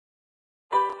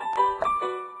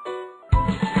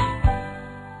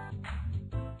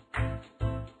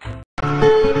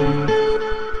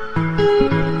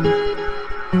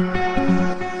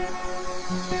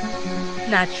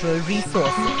natural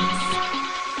resources.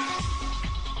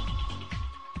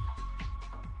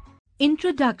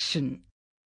 Introduction.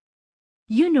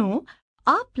 You know,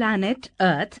 our planet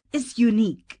Earth is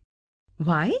unique.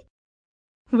 Why?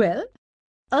 Well,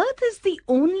 Earth is the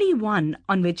only one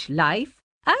on which life,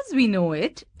 as we know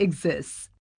it, exists.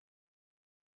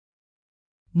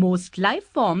 Most life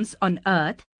forms on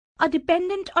Earth are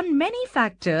dependent on many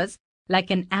factors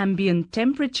like an ambient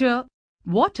temperature,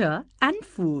 water, and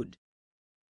food.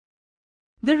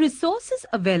 The resources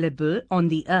available on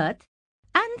the Earth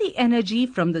and the energy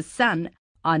from the Sun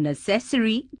are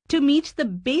necessary to meet the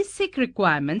basic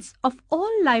requirements of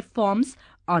all life forms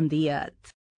on the Earth.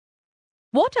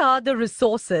 What are the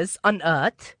resources on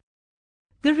Earth?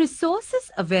 The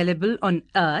resources available on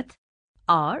Earth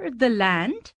are the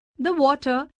land, the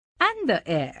water, and the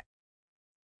air.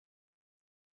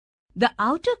 The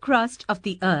outer crust of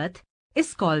the Earth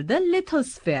is called the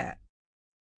lithosphere.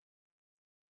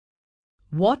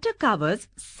 Water covers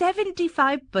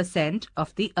 75%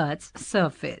 of the Earth's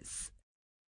surface.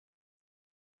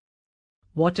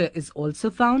 Water is also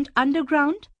found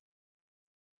underground.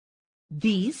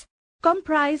 These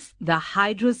comprise the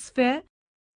hydrosphere,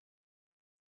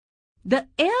 the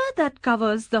air that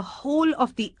covers the whole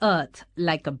of the Earth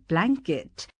like a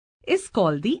blanket is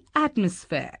called the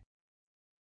atmosphere.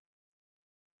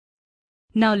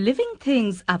 Now, living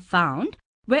things are found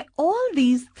where all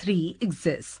these three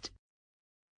exist.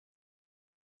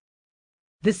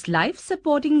 This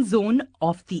life-supporting zone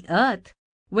of the Earth,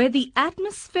 where the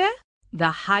atmosphere,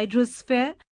 the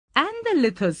hydrosphere, and the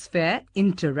lithosphere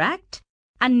interact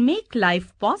and make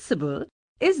life possible,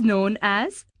 is known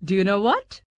as, do you know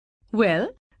what?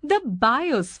 Well, the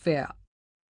biosphere.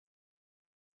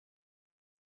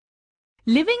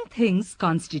 Living things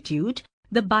constitute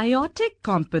the biotic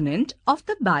component of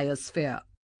the biosphere.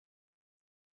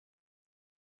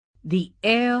 The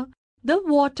air, the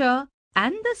water,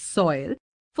 and the soil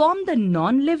form the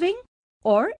non-living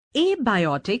or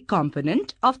abiotic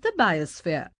component of the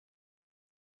biosphere.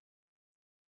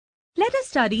 Let us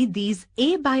study these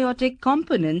abiotic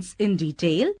components in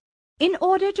detail in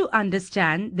order to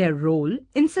understand their role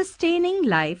in sustaining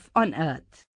life on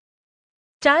Earth.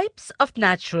 Types of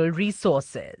natural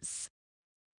resources.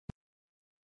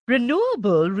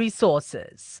 Renewable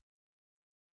resources.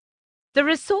 The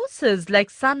resources like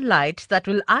sunlight that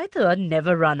will either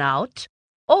never run out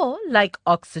or like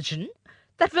oxygen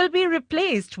that will be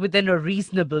replaced within a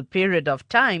reasonable period of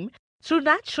time through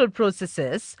natural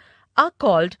processes are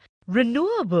called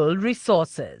renewable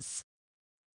resources.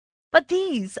 But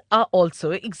these are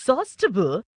also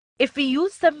exhaustible if we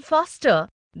use them faster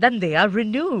than they are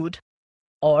renewed,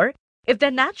 or if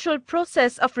the natural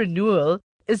process of renewal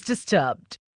is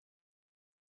disturbed.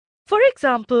 For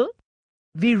example,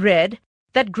 we read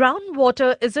that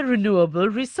groundwater is a renewable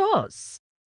resource,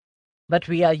 but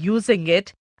we are using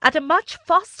it at a much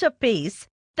faster pace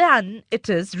than it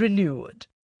is renewed,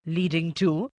 leading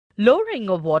to lowering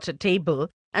of water table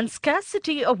and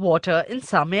scarcity of water in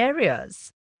some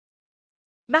areas.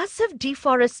 Massive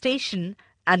deforestation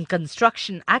and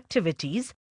construction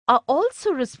activities are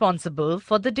also responsible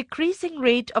for the decreasing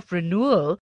rate of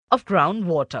renewal of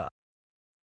groundwater.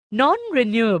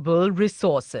 Non-renewable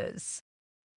resources.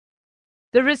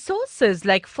 The resources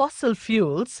like fossil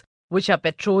fuels, which are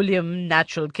petroleum,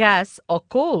 natural gas, or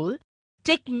coal,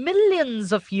 take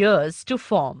millions of years to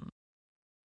form.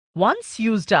 Once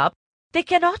used up, they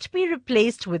cannot be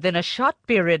replaced within a short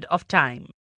period of time.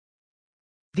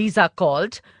 These are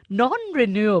called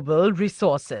non-renewable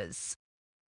resources.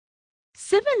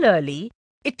 Similarly,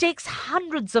 it takes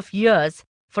hundreds of years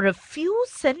for a few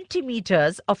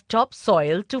centimeters of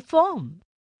topsoil to form.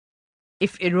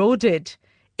 If eroded,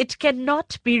 it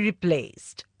cannot be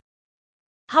replaced.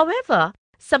 However,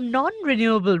 some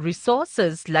non-renewable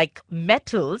resources like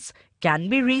metals can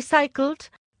be recycled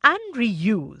and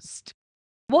reused.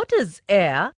 What is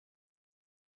air?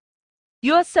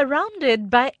 You are surrounded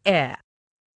by air.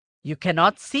 You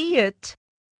cannot see it,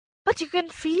 but you can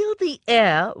feel the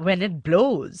air when it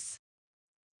blows.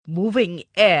 Moving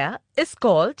air is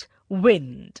called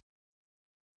wind.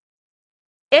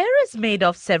 Air is made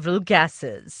of several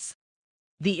gases.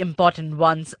 The important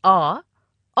ones are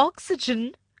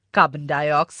oxygen, carbon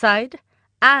dioxide,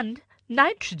 and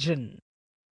nitrogen.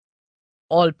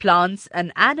 All plants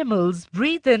and animals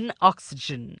breathe in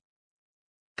oxygen.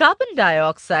 Carbon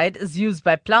dioxide is used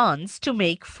by plants to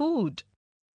make food.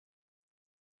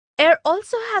 Air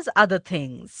also has other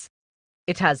things.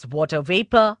 It has water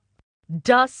vapor,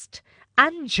 dust,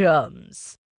 and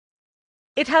germs.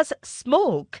 It has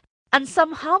smoke and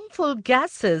some harmful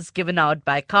gases given out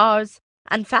by cars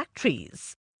and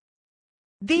factories.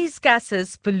 These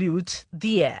gases pollute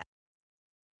the air.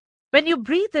 When you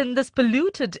breathe in this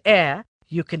polluted air,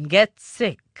 you can get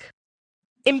sick.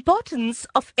 Importance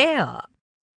of air.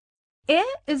 Air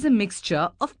is a mixture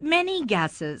of many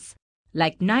gases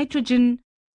like nitrogen,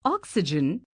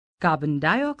 oxygen, carbon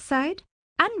dioxide,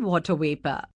 and water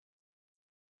vapor.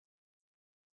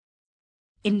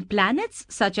 In planets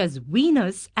such as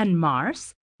Venus and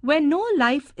Mars, where no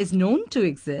life is known to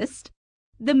exist,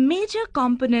 the major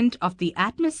component of the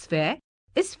atmosphere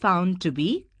is found to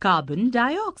be carbon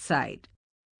dioxide.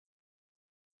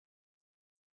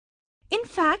 In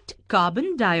fact,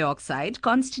 carbon dioxide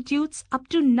constitutes up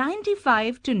to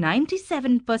 95 to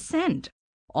 97%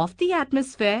 of the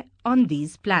atmosphere on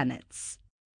these planets.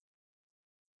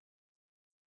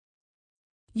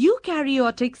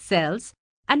 Eukaryotic cells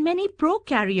and many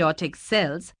prokaryotic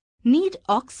cells need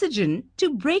oxygen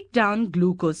to break down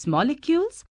glucose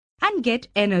molecules and get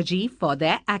energy for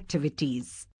their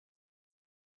activities.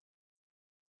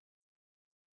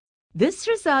 This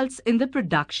results in the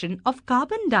production of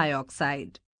carbon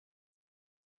dioxide.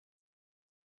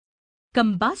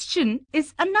 Combustion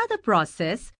is another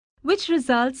process which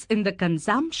results in the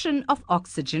consumption of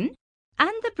oxygen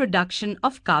and the production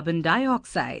of carbon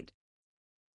dioxide.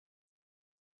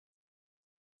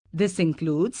 This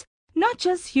includes not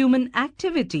just human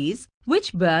activities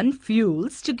which burn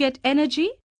fuels to get energy,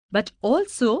 but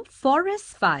also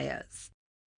forest fires.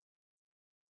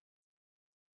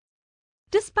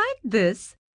 Despite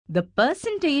this, the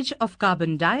percentage of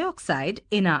carbon dioxide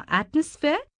in our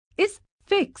atmosphere is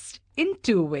fixed in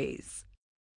two ways.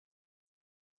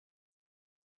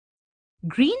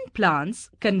 Green plants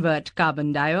convert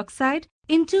carbon dioxide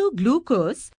into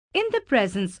glucose in the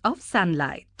presence of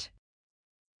sunlight.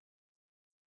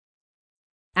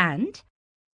 And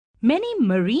many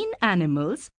marine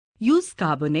animals use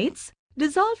carbonates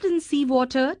dissolved in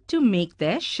seawater to make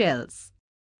their shells.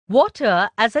 Water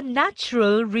as a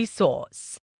natural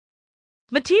resource.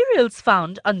 Materials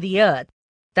found on the earth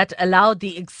that allow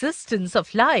the existence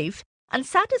of life and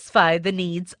satisfy the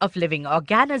needs of living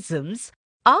organisms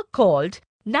are called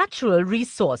natural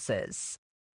resources.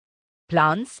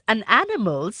 Plants and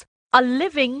animals are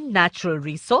living natural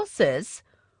resources,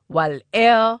 while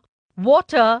air,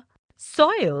 water,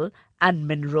 soil, and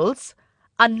minerals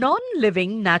are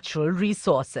non-living natural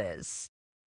resources.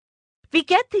 We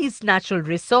get these natural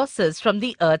resources from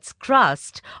the Earth's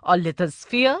crust or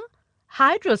lithosphere,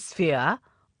 hydrosphere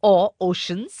or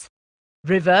oceans,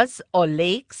 rivers or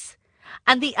lakes,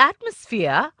 and the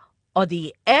atmosphere or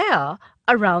the air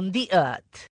around the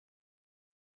Earth.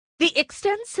 The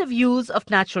extensive use of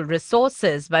natural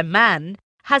resources by man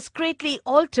has greatly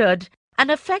altered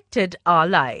and affected our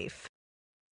life.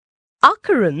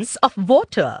 Occurrence of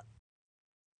water.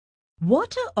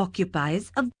 Water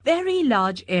occupies a very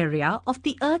large area of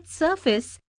the Earth's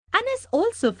surface and is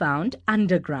also found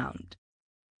underground.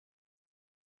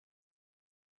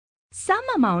 Some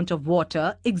amount of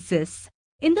water exists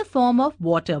in the form of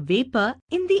water vapor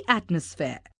in the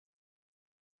atmosphere.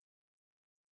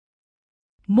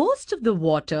 Most of the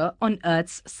water on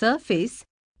Earth's surface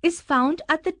is found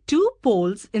at the two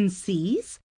poles in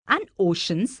seas and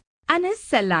oceans and is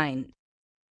saline.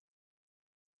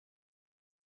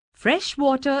 Fresh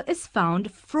water is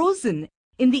found frozen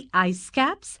in the ice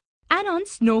caps and on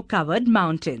snow-covered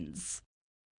mountains.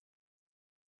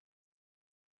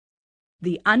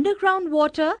 The underground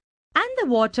water and the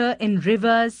water in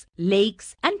rivers,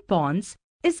 lakes and ponds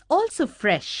is also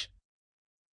fresh.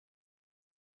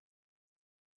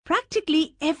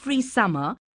 Practically every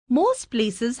summer, most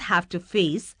places have to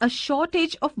face a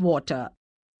shortage of water.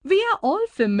 We are all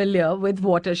familiar with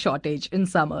water shortage in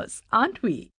summers, aren't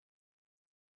we?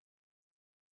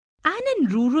 And in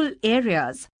rural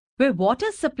areas where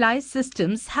water supply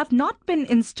systems have not been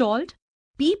installed,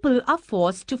 people are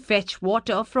forced to fetch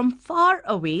water from far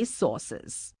away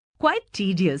sources. Quite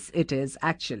tedious it is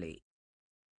actually.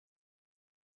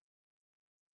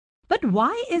 But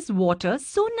why is water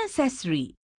so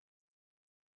necessary?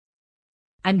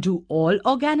 And do all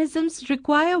organisms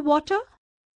require water?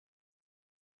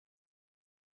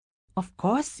 Of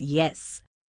course, yes.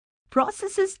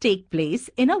 Processes take place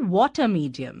in a water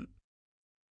medium.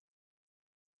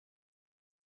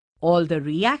 All the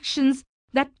reactions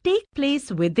that take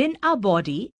place within our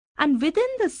body and within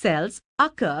the cells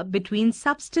occur between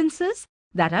substances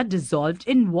that are dissolved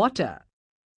in water.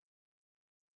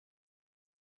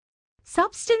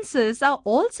 Substances are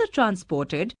also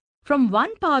transported from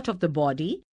one part of the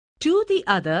body to the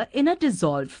other in a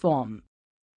dissolved form.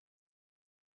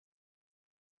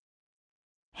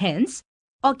 Hence,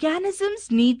 organisms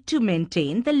need to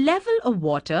maintain the level of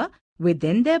water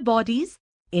within their bodies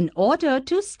in order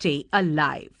to stay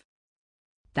alive.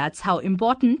 That's how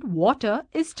important water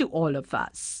is to all of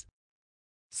us.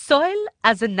 Soil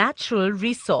as a natural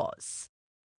resource.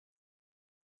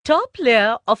 Top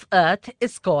layer of earth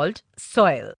is called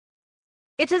soil.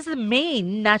 It is the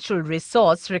main natural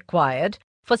resource required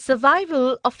for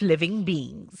survival of living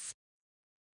beings.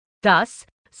 Thus,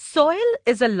 soil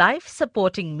is a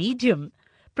life-supporting medium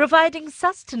providing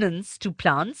sustenance to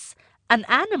plants and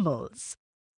animals.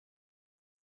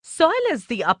 Soil is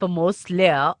the uppermost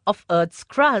layer of Earth's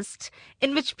crust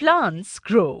in which plants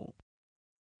grow.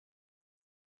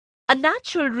 A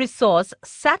natural resource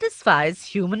satisfies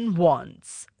human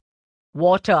wants.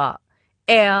 Water,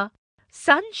 air,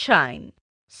 sunshine,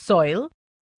 soil,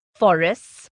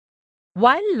 forests,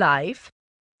 wildlife,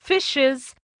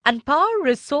 fishes, and power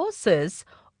resources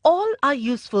all are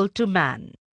useful to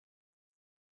man.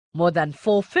 More than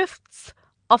 4/5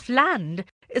 of land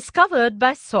is covered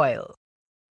by soil.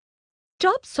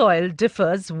 Topsoil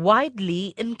differs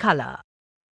widely in color.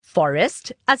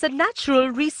 Forest as a natural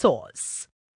resource.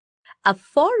 A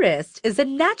forest is a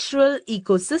natural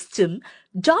ecosystem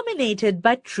dominated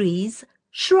by trees,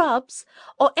 shrubs,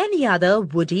 or any other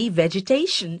woody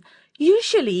vegetation,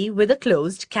 usually with a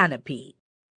closed canopy.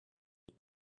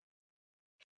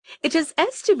 It is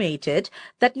estimated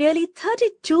that nearly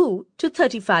 32 to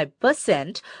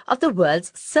 35% of the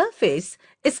world's surface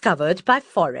is covered by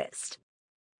forest.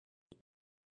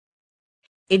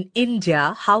 In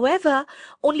India, however,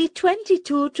 only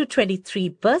 22 to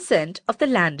 23% of the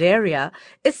land area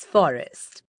is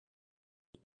forest.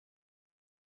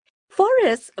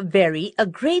 Forests vary a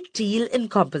great deal in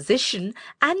composition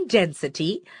and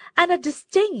density and are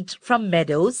distinct from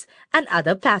meadows and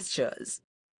other pastures.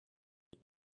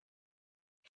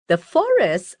 The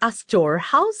forests are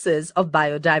storehouses of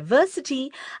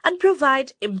biodiversity and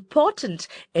provide important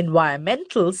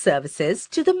environmental services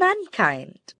to the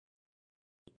mankind.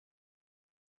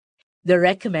 The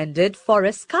recommended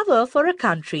forest cover for a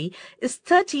country is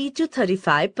 30 to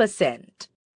 35%.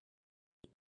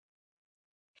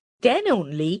 Then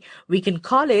only we can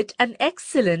call it an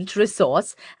excellent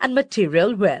resource and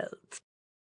material wealth.